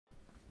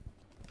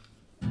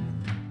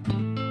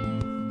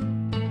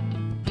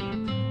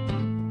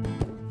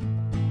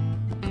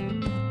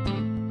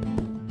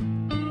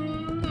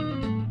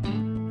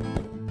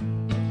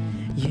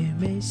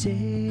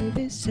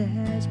this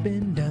has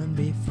been done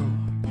before.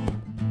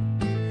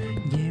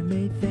 You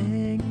may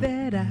think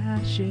that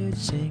I should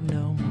sing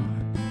no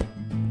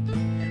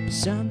more.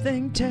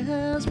 Something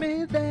tells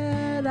me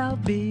that I'll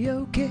be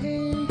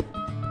okay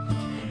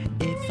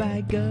if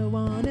I go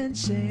on and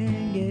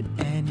sing it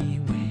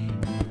anyway.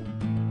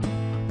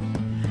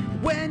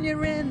 When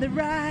you're in the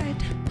right,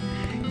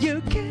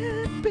 you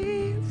can't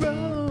be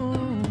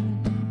wrong.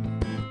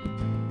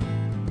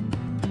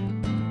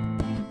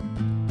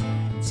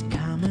 It's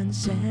common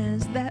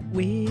sense that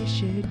we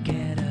should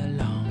get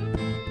along,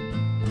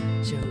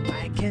 so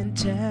I can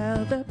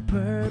tell the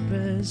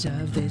purpose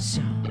of this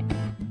song,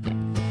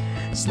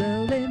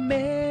 slowly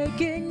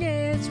making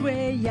its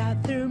way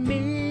out through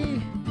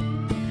me.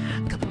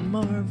 A couple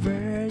more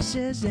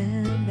verses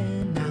and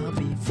then I'll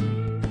be free.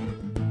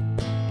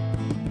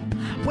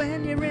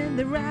 When you're in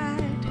the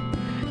right,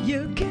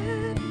 you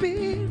can't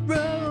be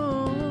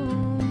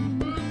wrong.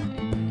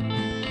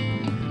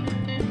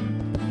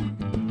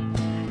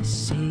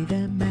 See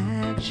them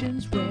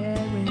actions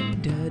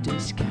wearing the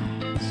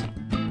disguise,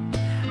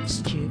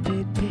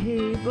 stupid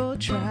people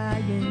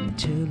trying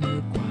to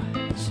look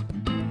wise.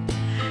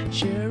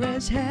 Sure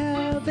as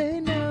hell they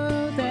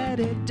know that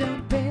it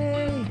don't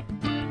pay,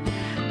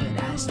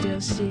 but I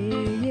still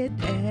see it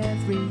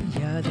every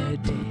other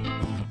day.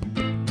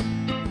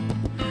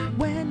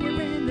 When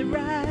you're in the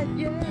right,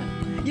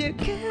 yeah, you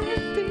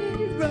can't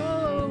be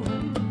wrong.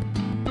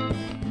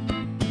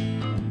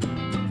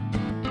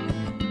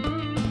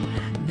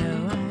 No,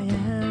 I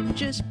am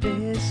just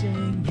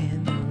pissing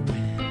in the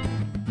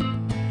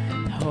wind.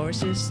 The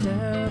horse is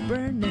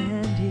stubborn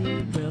and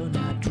he will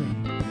not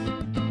drink.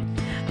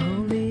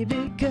 Only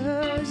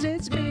because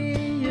it's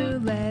me you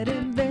let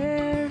him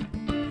there.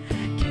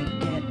 Can't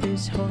get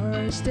this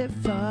horse to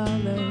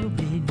follow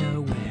me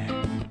nowhere.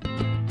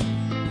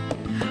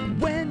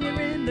 When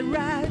you're in the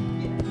right,